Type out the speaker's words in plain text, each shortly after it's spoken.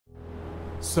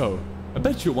So, I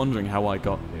bet you're wondering how I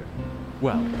got here.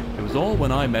 Well, it was all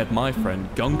when I met my friend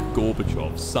Gunk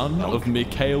Gorbachev, son of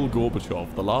Mikhail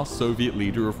Gorbachev, the last Soviet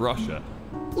leader of Russia.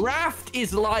 Raft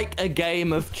is like a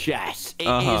game of chess.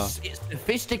 It's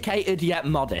sophisticated yet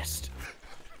modest.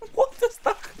 What does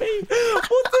that mean?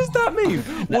 What does that mean?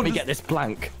 Let me get this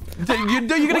plank. You're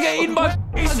gonna get eaten by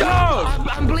sharks!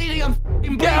 I'm bleeding. I'm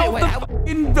bleeding. Get out Wait, the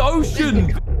fucking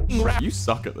ocean! You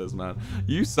suck at this, man.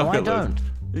 You suck at this. I don't.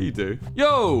 Yeah, you do.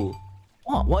 Yo!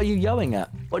 What? What are you yelling at?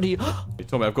 What do you... Hey,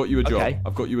 Tommy, I've got you a job. Okay.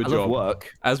 I've got you a I job. love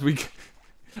work. As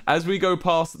we go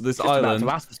past this Just about island, to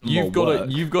ask for some you've more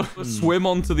got to swim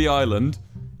onto the island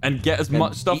and get as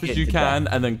much stuff eat as it you to can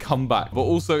death. and then come back. But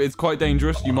also, it's quite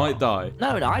dangerous. You might die. No,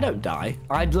 I don't die.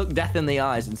 I'd looked death in the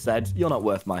eyes and said, "You're not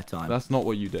worth my time." That's not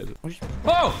what you did.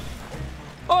 Oh!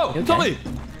 Oh, Okay. Tommy!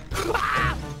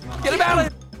 Get him out of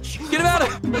here! Get him out of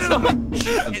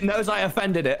here! It knows I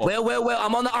offended it. Will,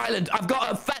 I'm on the island. I've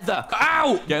got a feather.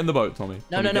 Ow! Get in the boat, Tommy.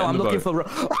 No, Tommy, I'm looking for...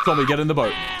 Tommy, get in the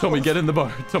boat. Tommy, get in the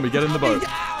boat. Tommy, get in the boat.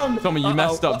 Down. Tommy, you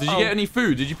messed up. Did you get any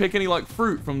food? Did you pick any, like,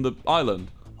 fruit from the island?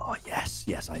 Oh,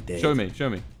 yes, I did. Show me, show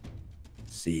me.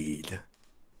 Seed.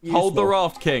 Hold the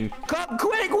raft, King. Come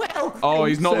quick, Will. Oh,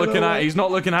 he's not looking at. He's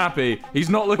not looking happy. He's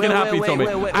not looking happy, Tommy.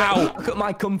 Ow! Look at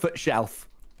my comfort shelf.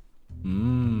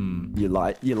 You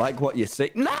like what you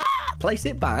see? Nah! Place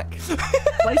it back.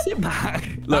 Place it back.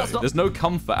 Look, there's no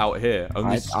comfort out here.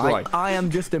 Only strife. I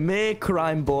am just a mere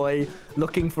crime boy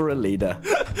looking for a leader.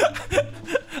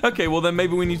 Okay, well then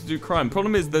maybe we need to do crime.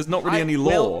 Problem is, there's not really any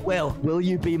law. Will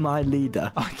you be my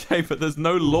leader? Okay, but there's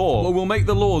no law. Well, we'll make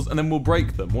the laws and then we'll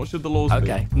break them. What should the laws be?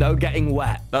 Okay, no getting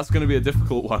wet. That's going to be a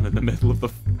difficult one in the middle of the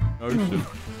ocean.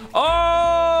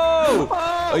 Oh!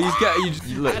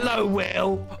 Look. Hello,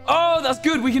 Will. Oh, that's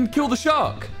good. We can kill the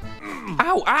shark.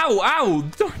 Ow, ow, ow.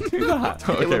 Don't do that.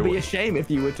 It would be a shame if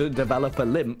you were to develop a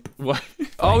limp. What?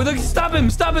 Oh, look, stab him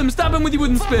with your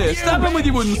wooden spear. Stab him with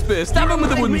your wooden spear. Stab him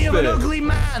with a wooden spear. An ugly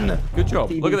man. Good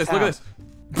job. Look at this. Look at this.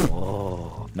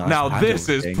 Oh, nice. Now this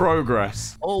is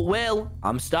progress. Oh, Will,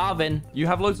 I'm starving. You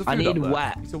have loads of food I need up there.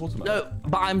 wet. It's a watermelon. No,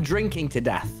 but I'm drinking to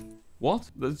death.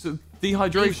 What? That's Need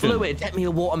dehydration. fluid. Get me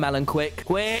a watermelon, quick.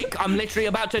 Quick, I'm literally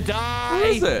about to die. Where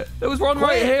is it? There was one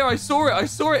right here. I saw it. I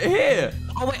saw it here.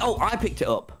 Oh, wait. Oh, I picked it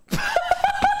up.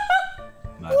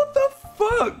 What the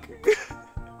fuck?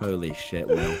 Holy shit,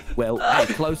 Will. Will, hey,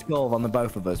 close call on the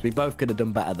both of us. We both could have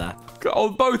done better there.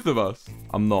 Oh, both of us.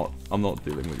 I'm not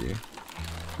dealing with you.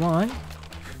 Why?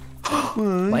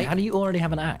 Wait, how do you already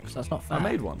have an axe? That's not fair. I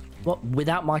made one. What,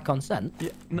 without my consent? Yeah,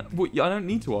 no, well, I don't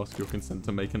need to ask your consent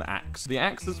to make an axe. The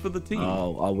axe is for the team.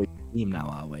 Oh, are we a team now,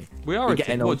 are we? We are a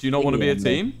team. What, do you not want to be a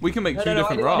team? We can make two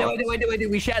different rafts. Wait.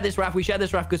 We share this raft. We share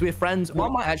this raft because we're friends.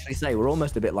 One might actually say we're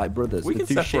almost a bit like brothers. We can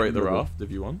separate the raft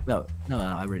if you want. No,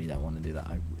 I really don't want to do that.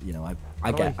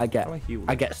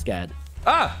 I get scared.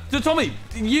 Ah, Tommy,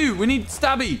 we need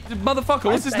Stabby, motherfucker.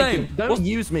 What's his name? Don't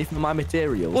use me for my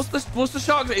materials. What's the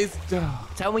shark?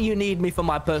 Tell me you need me for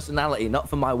my personality, not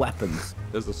for my weapons.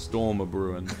 There's a storm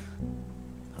brewing.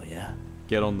 Oh yeah.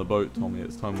 Get on the boat, Tommy.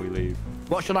 It's time we leave.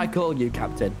 What should I call you,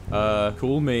 Captain?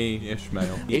 Call me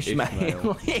Ishmael.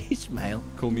 Ishmael.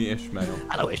 Call me Ishmael.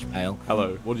 Hello, Ishmael.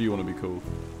 Hello. What do you want to be called?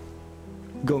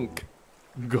 Gunk.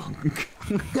 Gunk.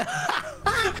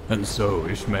 And so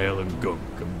Ishmael and Gunk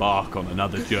embark on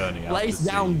another journey. Place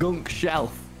down Gunk's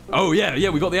shelf. Oh yeah,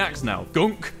 we got the axe now.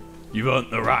 Gunk, you've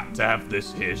earned the right to have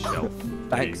this here shelf.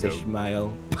 Thanks,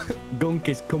 Ishmael. Gunk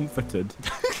is comforted.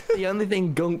 The only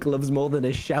thing Gunk loves more than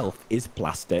his shelf is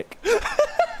plastic.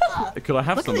 Could I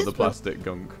have some of the plastic,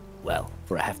 Gunk? Well,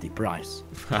 for a hefty price.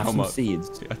 How some much?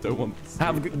 Seeds. I don't want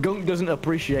seeds. Gunk doesn't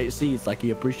appreciate seeds like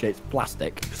he appreciates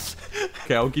plastic.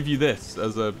 Okay, I'll give you this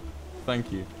as a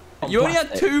thank you. You only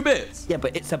had 2 bits. Yeah,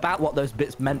 but it's about what those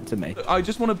bits meant to me. I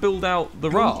just want to build out the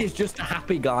Gunk raft. is just a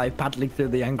happy guy paddling through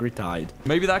the angry tide.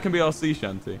 Maybe that can be our sea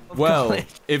shanty. Well,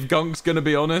 if Gunk's gonna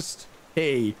be honest.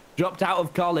 He dropped out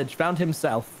of college, found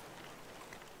himself.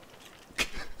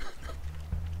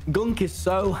 Gunk is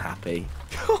so happy.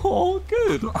 Oh,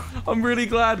 good. I'm really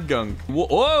glad, Gunk.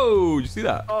 Whoa, did you see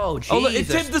that? Oh, Jesus. Oh, look, it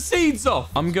tipped the seeds off.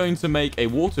 I'm going to make a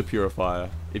water purifier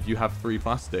if you have 3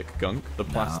 plastic, Gunk. The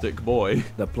plastic boy.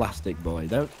 The plastic boy.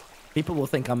 People will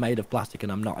think I'm made of plastic and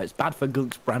I'm not. It's bad for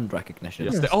Gunk's brand recognition.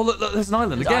 Yes. Oh, look, there's an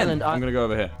island again. I'm going to go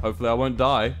over here. Hopefully I won't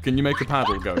die. Can you make a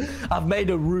paddle, Gunk? I've made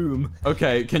a room.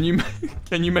 Okay, can you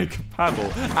make a paddle?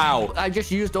 Ow. I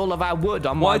just used all of our wood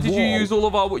on my wall. Why did you use all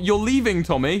of our wood? You're leaving,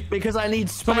 Tommy. Because I need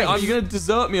space. Tommy, are you going to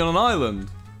desert me on an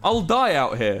island? I'll die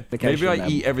out here. Vacation, Maybe I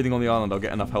then. eat everything on the island. I'll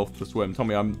get enough health to swim.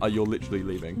 Tommy, you're literally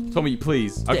leaving. Tommy,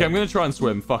 please. Okay, I'm gonna try and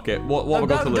swim. Fuck it. What have I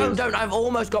got to lose? Don't. I've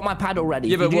almost got my paddle ready.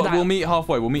 Yeah, but we'll meet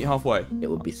halfway. We'll meet halfway. It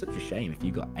would be such a shame if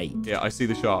you got 8. Yeah, I see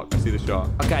the shark. I see the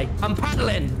shark. Okay, I'm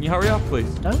paddling. Can you hurry up,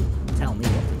 please? Don't tell me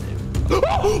what to do.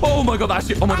 Oh my god, that's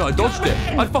it. Oh my god, I dodged it.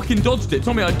 I fucking dodged it.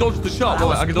 Tommy, I dodged the shark.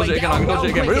 Wait, I can dodge it again. I can dodge it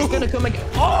again. It's gonna come again.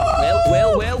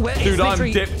 Will. Dude,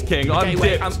 I'm dipped, King. I'm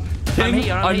dipped.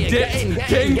 King, I'm dipped.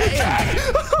 King.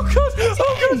 Oh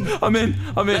god. I'm in.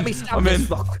 Let me stab this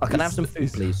fuck. I can have some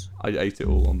food, please. I ate it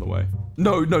all on the way.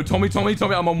 No, Tommy,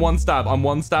 I'm on 1 stab. I'm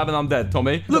 1 stab and I'm dead,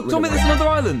 Tommy. Look, Tommy, there's another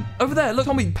island. Over there. Look,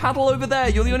 Tommy, paddle over there.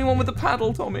 You're the only one with the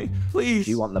paddle, Tommy. Please.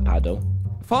 Do you want the paddle?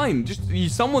 Fine,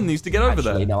 someone needs to get over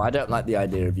there. No, I don't like the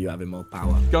idea of you having more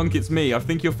power. Gunk, it's me. I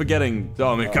think you're forgetting.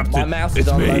 Oh, Captain. My mouse is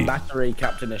on low battery,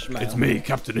 Captain Ishmael. It's me,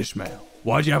 Captain Ishmael.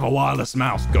 Why'd you have a wireless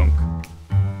mouse, Gunk?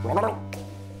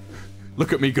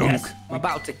 Look at me, Gunk. Yes, I'm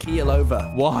about to keel over.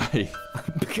 Why?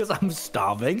 Because I'm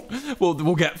starving. Well,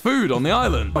 we'll get food on the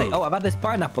island. Wait, I've had this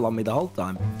pineapple on me the whole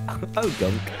time. Oh,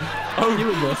 Gunk.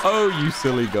 Oh, you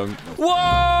silly Gunk.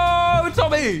 Whoa,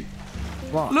 Tommy!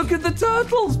 What? Look at the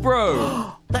turtles,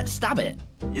 bro. Let's stab it.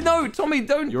 No, Tommy,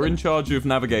 don't. You're in charge of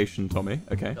navigation, Tommy.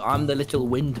 Okay. I'm the little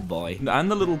wind boy.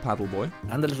 And the little paddle boy.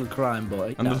 And the little crime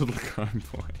boy. And the little crime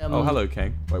boy. Oh, hello,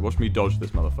 King. Wait, watch me dodge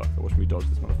this motherfucker. Watch me dodge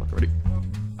this motherfucker. Ready?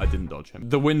 I didn't dodge him.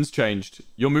 The wind's changed.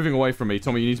 You're moving away from me.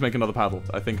 Tommy, you need to make another paddle.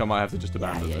 I think I might have to just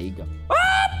abandon it. Yeah, you go.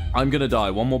 Ah! I'm gonna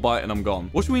die. One more bite and I'm gone.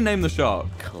 What should we name the shark?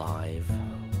 Clive.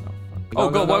 Oh,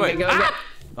 God, wait. Go.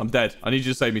 I'm dead. I need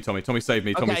you to save me, Tommy. Tommy, save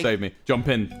me. Tommy, save me. Jump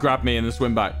in, grab me, and then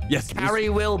swim back. Yes. Carry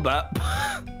Wilbur.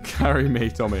 Carry me,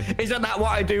 Tommy. Isn't that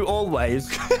what I do always?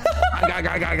 Get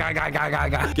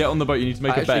on the boat. You need to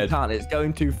make a bed. I can't. It's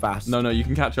going too fast. No, you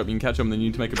can catch up. You can catch up, and then you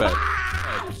need to make a bed.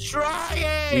 I'm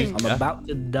trying. I'm about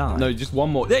to die. No, just one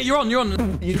more. Yeah, you're on.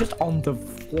 You're just on the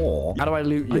floor. How do I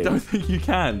loot you? I don't think you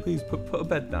can. Please, put a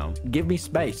bed down. Give me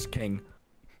space, King.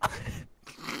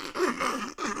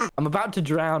 I'm about to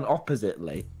drown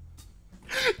oppositely.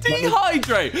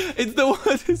 Dehydrate! It's the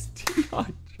word is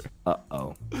dehydrate.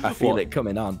 Uh-oh. I feel it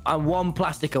coming on. I'm 1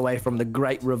 plastic away from the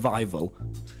great revival,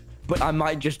 but I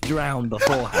might just drown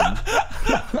beforehand.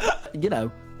 You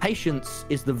know, patience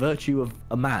is the virtue of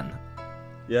a man.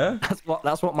 Yeah?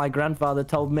 That's what my grandfather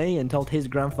told me and told his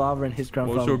grandfather and his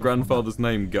grandfather. What's your grandfather's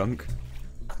name, Gunk?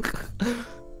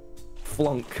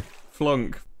 Flunk.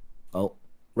 Oh.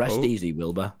 Rest easy,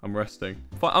 Wilbur. I'm resting.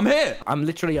 I'm here! I'm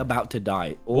literally about to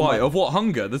die. Why? Of what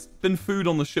hunger? There's been food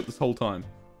on the ship this whole time.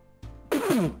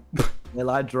 Well,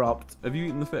 I dropped. Have you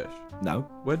eaten the fish? No.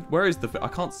 Where is the fish? I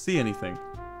can't see anything.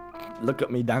 Look at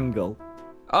me dangle.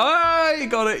 Ah, he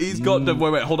got it. He's got the...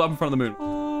 Wait, hold up in front of the moon.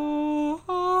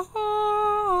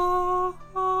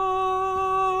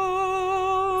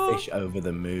 Fish over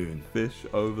the moon. Fish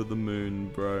over the moon,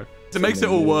 bro. It makes it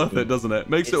all worth it, doesn't it?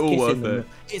 Makes it all worth it.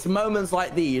 It's moments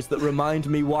like these that remind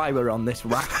me why we're on this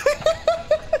raft.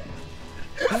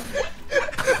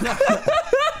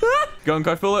 Gunk,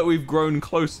 I feel like we've grown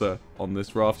closer on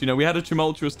this raft. You know, we had a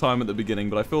tumultuous time at the beginning,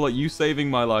 but I feel like you saving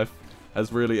my life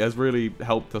has really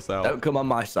helped us out. Don't come on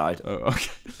my side. Oh, okay.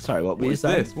 Sorry, what were you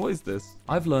saying? What is this?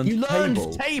 I've learned table. You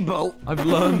learned table? I've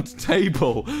learned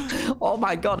table. Oh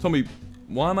my god. Tommy,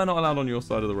 why am I not allowed on your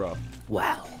side of the raft?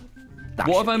 Well,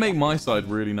 what if I make my side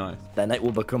really nice? Then it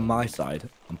will become my side.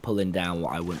 I'm pulling down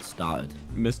what I once started.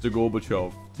 Mr.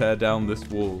 Gorbachev, tear down this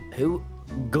wall. Who?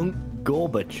 Gunk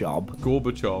Gorbachev?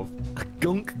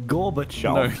 Gunk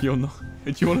Gorbachev? No, you're not.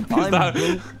 Do you want to be that?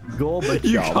 Gorbachev.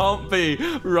 You can't be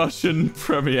Russian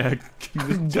Premier.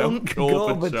 Gunk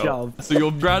Gorbachev. So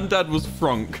your granddad was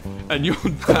Frank, and your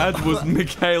dad was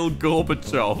Mikhail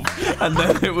Gorbachev, and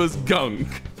then it was Gunk.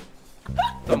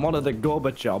 I'm one of the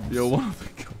Gorbachevs. You're one of the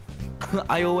Gorbachevs.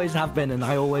 I always have been, and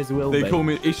I always will be. They call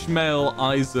me Ishmael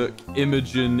Isaac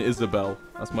Imogen Isabel.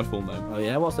 That's my full name. Oh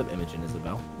yeah, what's up, Imogen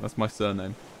Isabel? That's my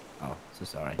surname. Oh, so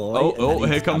sorry. Oh,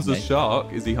 here comes the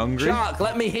shark. Is he hungry? Shark,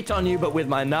 let me hit on you, but with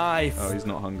my knife. Oh, he's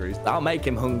not hungry. I'll make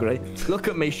him hungry. Look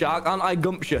at me, shark. Aren't I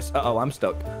gumptious? Uh-oh, I'm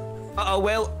stuck. Uh-oh,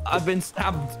 Will, I've been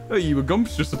stabbed. Oh, you were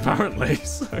gumptious, apparently.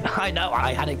 So. I know,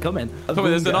 I had it coming. Tell me,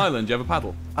 there's an island. Do you have a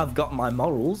paddle? I've got my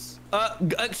morals.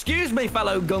 Excuse me,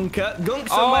 fellow gunker. Gunk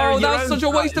somewhere in your own that's such a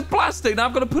waste of plastic. Now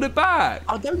I've got to put it back.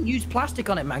 I don't use plastic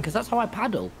on it, man, because that's how I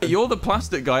paddle. You're the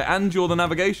plastic guy and you're the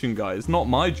navigation guy. It's not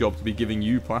my job to be giving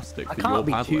you plastic. I can't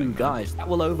be two guys. That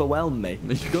will overwhelm me.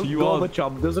 Gunk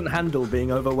Gorbachev doesn't handle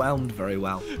being overwhelmed very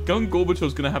well. Gunk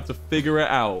Gorbachev's going to have to figure it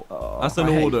out. That's an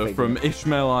order from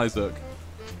Ishmael Isaac.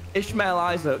 Ishmael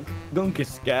Isaac. Gunk is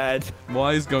scared.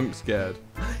 Why is Gunk scared?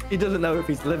 He doesn't know if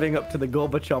he's living up to the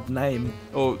Gorbachev name.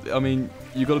 Oh, I mean,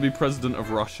 you got to be president of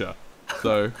Russia.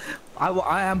 So...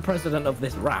 I am president of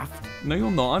this raft. No,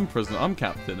 you're not. I'm president. I'm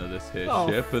captain of this here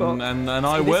ship, fuck. and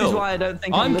I will. This is why I don't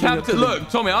think I'm captain. Look,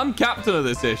 Tommy, I'm captain of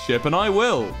this here ship, and I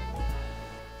will.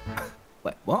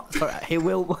 Wait, what? Sorry, he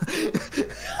will.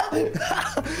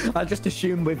 I just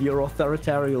assumed with your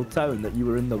authoritarian tone that you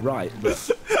were in the right.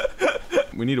 But...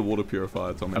 We need a water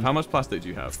purifier, Tommy. How much plastic do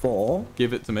you have? 4.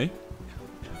 Give it to me.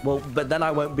 Well, but then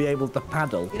I won't be able to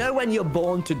paddle. You know when you're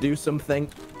born to do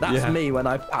something? That's me when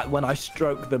I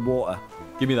stroke the water.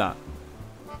 Give me that.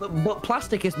 But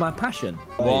plastic is my passion.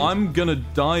 Well, I'm gonna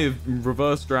die of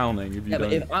reverse drowning if you don't.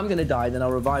 But if I'm gonna die, then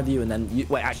I'll revive you, and then you...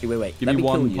 Wait, actually, wait. Give me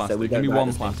one plastic. Give me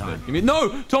one plastic. Give me...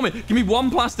 No, Tommy, give me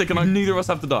one plastic, and neither of us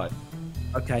have to die.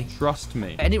 Okay. Trust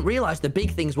me. I didn't realize the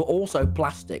big things were also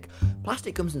plastic.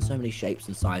 Plastic comes in so many shapes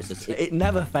and sizes. It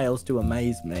never fails to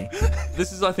amaze me.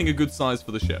 This is, I think, a good size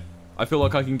for the ship. I feel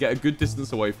like I can get a good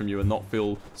distance away from you and not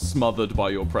feel smothered by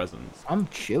your presence. I'm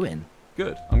chewing.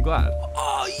 Good. I'm glad.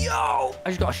 Oh, yo!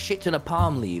 I just got a shit ton of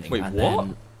palm leaves. Wait, what?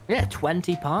 Yeah,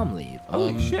 20 palm leaves.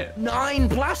 Holy shit. 9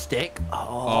 plastic?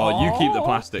 Oh, you keep the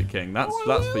plastic, King. That's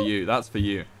for you. That's for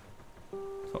you.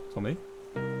 Tommy?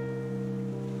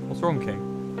 What's wrong, King?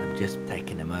 I'm just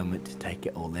taking a moment to take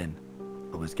it all in.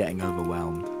 I was getting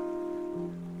overwhelmed.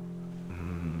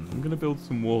 I'm going to build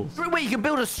some walls. Wait, you can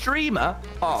build a streamer?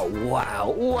 Oh,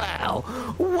 wow.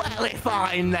 Well, if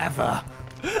I never...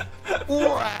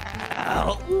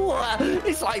 Wow.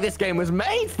 It's like this game was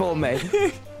made for me.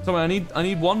 Tommy, I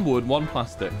need 1 wood, 1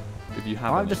 plastic. If you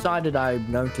have I've decided I'm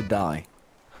going to die.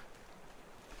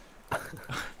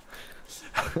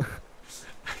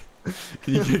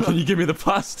 Can you give me the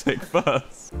plastic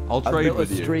first? I'll trade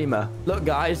with you. Streamer. Look,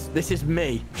 guys, this is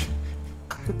me.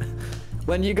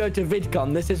 When you go to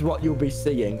VidCon, this is what you'll be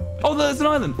seeing. Oh, there's an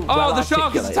island. Oh, the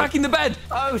shark is attacking the bed.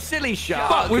 Oh, silly shark.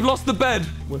 Fuck, we've lost the bed.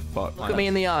 We're fucked. Look at me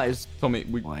in the eyes. Tommy,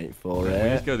 wait for it. We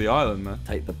need to go to the island, man.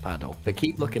 Take the paddle. But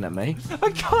keep looking at me. I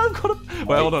can't. I've got to...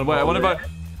 Wait, hold on. Wait, what about...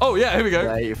 Oh, yeah, here we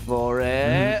go. Wait for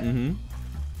it.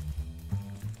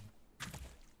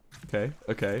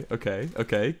 Okay.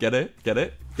 Get it.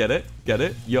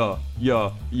 Yeah.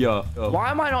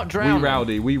 Why am I not drowning?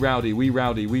 We rowdy. We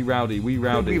rowdy?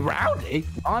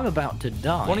 I'm about to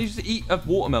die. Why don't you just eat a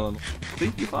watermelon?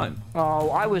 See, you're fine.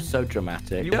 Oh, I was so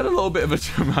dramatic. You had a little bit of a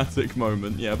dramatic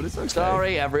moment, yeah, but it's okay.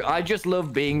 Sorry, I just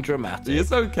love being dramatic.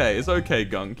 It's okay,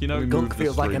 Gunk. You know, Gunk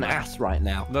feels like an ass right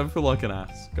now. Don't feel like an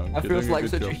ass, Gunk. I feel like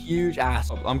such a huge ass.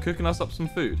 I'm cooking us up some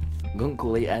food. Gunk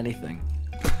will eat anything.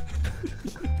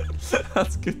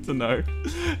 That's good to know.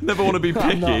 Never want to be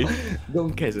picky.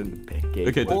 Gunk isn't picky.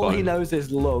 Okay, all he knows is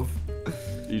love.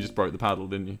 You just broke the paddle,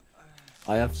 didn't you?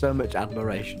 I have so much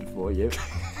admiration for you.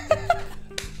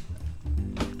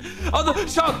 Oh, the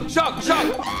shark!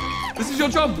 This is your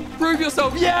job. Prove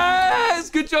yourself. Yes!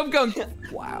 Good job, Gunk.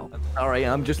 Wow. Sorry,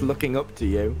 I'm just looking up to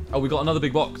you. Oh, we got another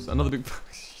big box. Another big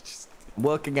box.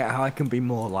 Working out how I can be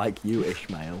more like you,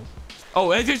 Ishmael.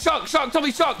 Oh, it's shark,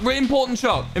 Tommy, shark. Important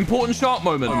shark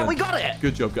moment. Oh, we got it.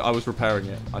 Good job. I was repairing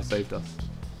it. I saved us.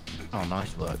 Oh,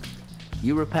 nice work.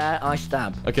 You repair, I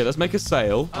stab. Okay, let's make a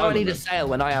sail. I don't need a sail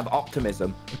when I have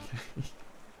optimism. Okay.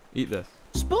 Eat this.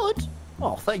 Spud?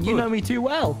 Oh, you know me too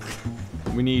well.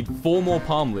 We need 4 more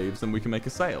palm leaves and we can make a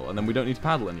sail, and then we don't need to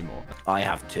paddle anymore. I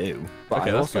have 2, but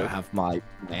okay, I also good. have my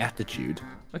attitude.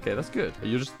 Okay, that's good.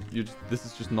 This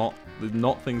is just not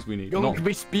things we need. Gunk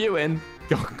be spewing.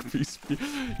 Gunk be spewing.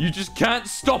 You just can't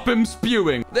stop him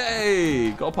spewing.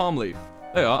 Hey, got a palm leaf.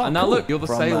 There you are. Oh, and now cool. look, you're the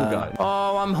sail guy.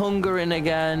 Oh, I'm hungering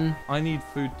again. I need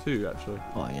food too, actually.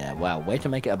 Oh, yeah. Well, way to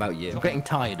make it about you. I'm getting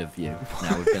tired of you.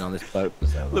 Now we've been on this boat for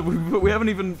so long. Look, we haven't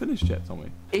even finished yet, Tommy.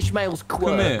 Ishmael's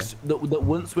quirks that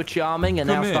once were charming are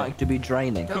now starting to be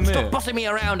draining. Stop bossing me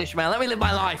around, Ishmael. Let me live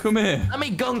my life. Come here. Let me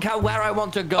gunk out where I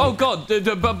want to go. Oh, God.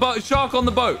 Shark on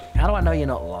the boat. How do I know you're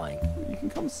not lying? You can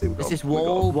come see. This is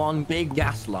wall one big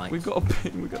gaslight. We've got a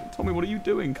pin. Tommy, what are you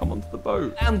doing? Come onto the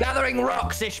boat. I'm gathering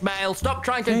rocks, Ishmael. Stop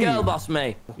trying to girl boss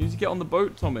me. You need to get on the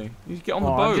boat, Tommy. You need to get on the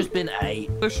boat. I've just been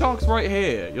ate. The shark's right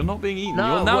here. You're not being eaten.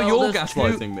 No, you're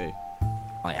gaslighting me.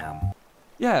 I am.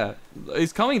 Yeah,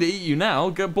 he's coming to eat you now.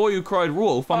 Good boy who cried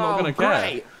wolf. I'm not going to care.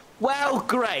 Great. Well,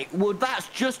 great. Well, that's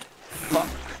just...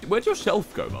 Where'd your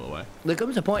shelf go, by the way? There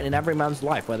comes a point in every man's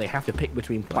life where they have to pick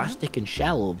between plastic and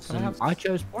shelves, and I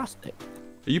chose plastic.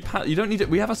 You don't need it.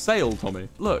 We have a sail, Tommy.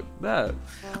 Look, there.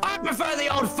 I prefer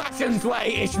the old-fashioned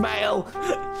way, Ishmael.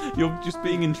 You're just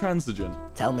being intransigent.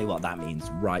 Tell me what that means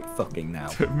right fucking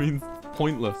now. It means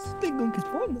pointless. I think Gunk is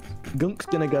pointless. Gunk's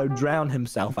gonna go drown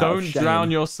himself out of shame. Don't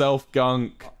drown yourself,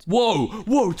 Gunk.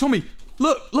 Whoa, Tommy.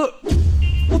 Look.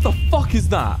 What the fuck is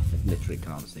that? I literally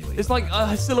can't see what It's like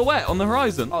a silhouette on the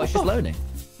horizon. Oh, it's just loading.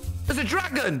 There's a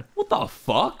dragon! What the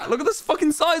fuck? Look at this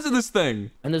fucking size of this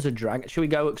thing. And there's a dragon. Should we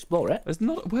go explore it? There's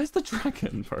not. Where's the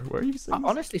dragon, bro? Where are you seeing? I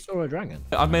honestly saw a dragon.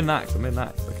 I've made an axe.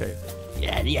 Okay.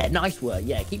 Yeah, nice work.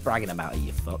 Yeah, keep bragging about it,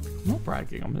 you fuck. I'm not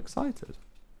bragging. I'm excited.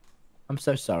 I'm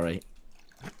so sorry.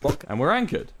 What? And we're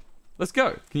anchored. Let's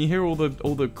go. Can you hear all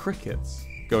the crickets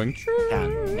going?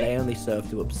 They only serve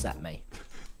to upset me.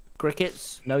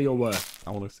 Crickets, know your worth.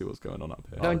 I want to see what's going on up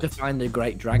here. Going to find the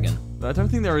great dragon. I don't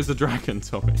think there is a dragon,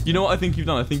 Tommy. You know what I think you've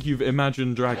done? I think you've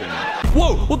imagined dragon.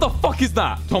 Whoa! What the fuck is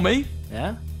that, Tommy?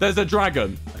 Yeah? There's a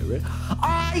dragon. Oh, really?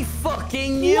 I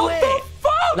fucking knew what it! What the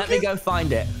fuck? Let me go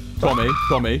find it. Tommy.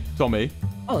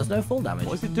 Oh, there's no fall damage.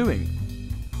 What is it doing?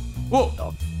 Whoa.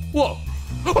 Oh. Whoa.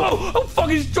 Oh, fuck,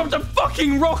 he just dropped a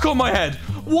fucking rock on my head.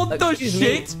 What the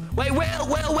shit? Wait, Will!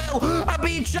 I'm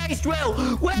being chased, Will!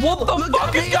 What the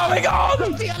fuck is going on?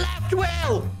 Look to your left,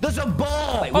 Will! There's a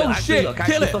ball! Wait, oh, shit!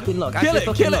 Kill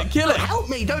it! Kill it! Help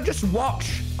me! Don't just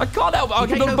watch! I can't help. I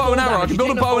can build a bow and arrow. I can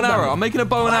build a bow and arrow. I'm making a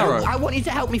bow and arrow. I want you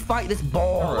to help me fight this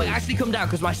ball. Wait, actually come down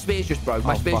because my spear's just broke.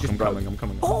 My spear's just broke. I'm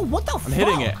coming. Oh, what the fuck? I'm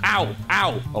hitting it. Ow!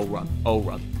 Oh,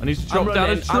 run. I need to chop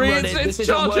down a tree.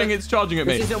 It's charging at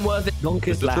me. This isn't worth it. Gunk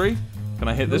is left. Tree? Can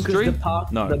I hit this tree?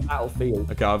 No. The battlefield.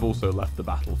 Okay, I've also left the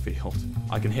battlefield.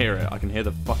 I can hear it. I can hear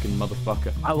the fucking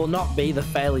motherfucker. I will not be the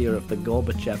failure of the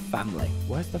Gorbachev family.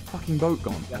 Where's the fucking boat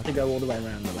gone? You have to go all the way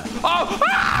around the left. Oh!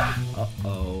 Ah!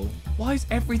 Uh-oh. Why is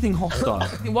everything hostile?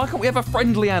 Why can't we have a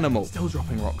friendly animal? Still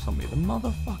dropping rocks on me, the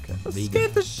motherfucker. That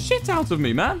scared the shit out of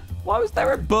me, man. Why was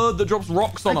there a bird that drops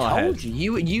rocks on our head? I told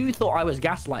you. You thought I was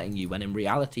gaslighting you, when in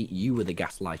reality, you were the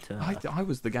gaslighter. I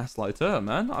was the gaslighter,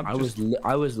 man. I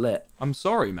was lit. I'm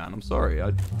sorry, man. I'm sorry.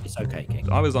 It's okay,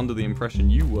 King. I was under the impression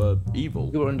you were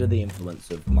evil. You were under the influence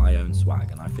of my own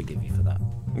swag, and I forgive you for that.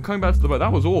 I'm coming back to the boat.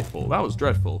 That was awful. That was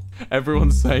dreadful.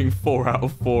 Everyone's saying 4 out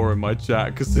of 4 in my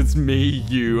chat because it's me,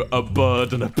 you, a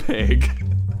bird, and a pig.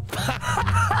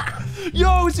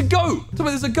 Yo, it's a goat. Tell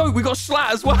me there's a goat. We got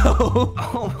Schlatt as well.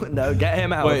 Oh, no, get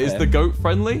him out. Wait, is the goat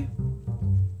friendly?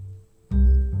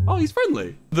 Oh, he's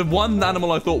friendly. The one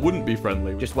animal I thought wouldn't be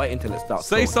friendly. Just wait until it starts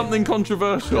Say something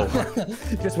controversial.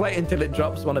 Just wait until it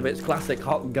drops one of its classic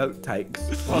hot goat takes.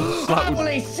 Oh,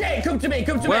 holy shit! Come to me!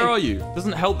 Where are you?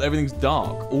 Doesn't help that everything's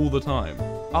dark all the time.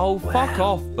 Oh, fuck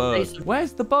off, bird.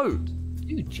 Where's the boat?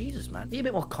 Dude, Jesus, man. Be a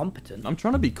bit more competent. I'm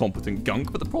trying to be competent,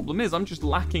 Gunk, but the problem is I'm just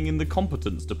lacking in the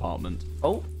competence department.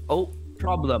 Oh,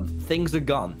 problem. Things are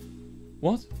gone.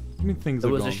 What? What do you mean things are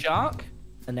gone? There was a shark,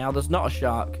 and now there's not a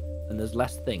shark, and there's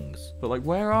less things. But, like,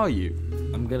 where are you?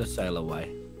 I'm gonna sail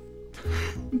away.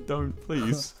 Don't,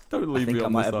 please. Don't leave me on I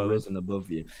might this have island. risen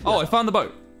above you. Oh, I found the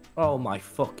boat. Oh my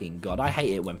fucking god! I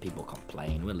hate it when people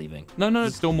complain. We're leaving. No,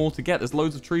 there's still more to get. There's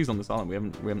loads of trees on this island. We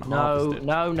haven't harvested.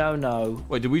 No.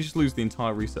 Wait, did we just lose the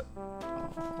entire research?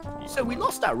 So we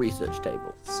lost our research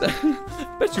table.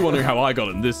 Bet you're wondering how I got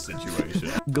in this situation.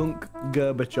 Gunk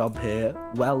Gorbachev here,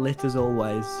 well lit as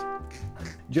always.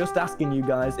 Just asking you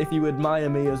guys, if you admire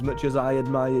me as much as I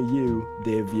admire you,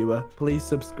 dear viewer, please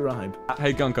subscribe.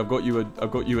 Hey Gunk, I've got you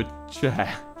a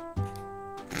chair.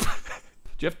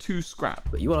 Do you have 2 scrap?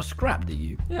 But you want to scrap, do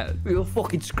you? Yeah. You want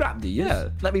fucking scrap, do you? Yeah.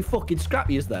 Let me fucking scrap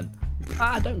you then.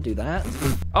 Don't do that.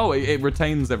 Oh, it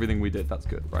retains everything we did. That's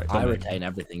good. Right. I retain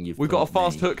everything you've We've got a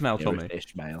fast hook now, Tommy.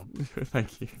 Ishmael.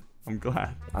 Thank you. I'm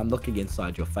glad. I'm looking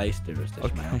inside your face, dearest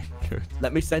Ishmael. Okay, good.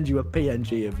 Let me send you a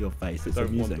PNG of your face. It's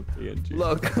amusing. PNG.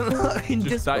 Look,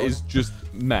 that is just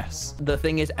mess. The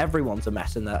thing is, everyone's a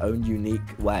mess in their own unique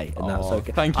way, and that's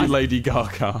okay. Thank you, Lady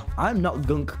Gaga. I'm not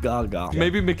Gunk Gaga.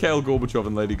 Maybe Mikhail Gorbachev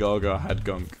and Lady Gaga had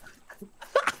Gunk.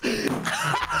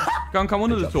 Gunk, I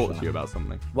wanted to talk to you about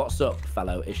something. What's up,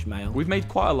 fellow Ishmael? We've made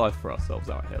quite a life for ourselves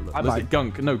out here. Look, listen,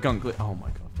 Gunk. Oh my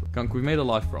god. Gunk, we've made a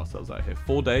life for ourselves out here.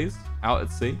 4 days out at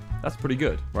sea. That's pretty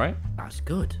good, right? That's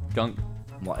good. Gunk.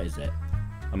 What is it?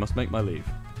 I must make my leave.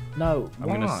 No,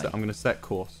 why? I'm gonna set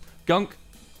course. Gunk.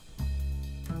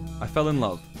 I fell in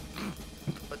love.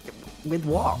 With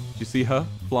what? Do you see her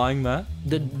flying there?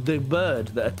 The bird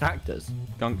that attacked us.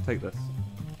 Gunk, take this.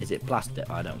 Is it plastic?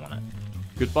 I don't want it.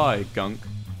 Goodbye, Gunk.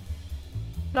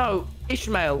 No,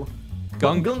 Ishmael.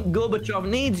 Gunk. Gorbachev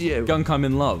needs you. Gunk, I'm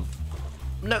in love.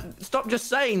 No, stop just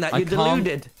saying that. You're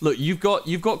deluded. Look, you've got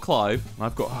Clive, and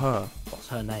I've got her. What's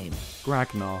her name?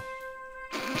 Gragnar.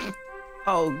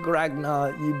 Oh,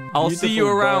 Gragnar, you. I'll see you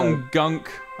around, Gunk.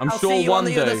 I'm sure one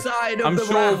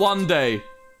day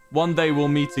we'll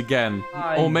meet again.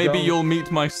 Or maybe you'll meet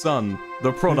my son,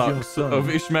 the product of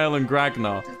Ishmael and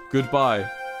Gragnar. Goodbye,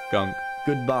 Gunk.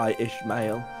 Goodbye,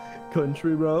 Ishmael.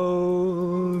 Country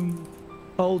road,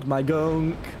 hold my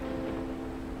gunk.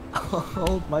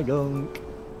 Hold my gunk.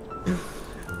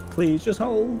 Please just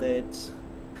hold it.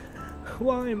 Oh,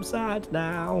 I'm sad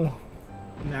now.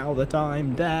 Now that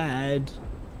I'm dead.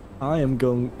 I am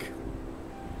gunk.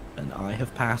 And I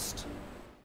have passed.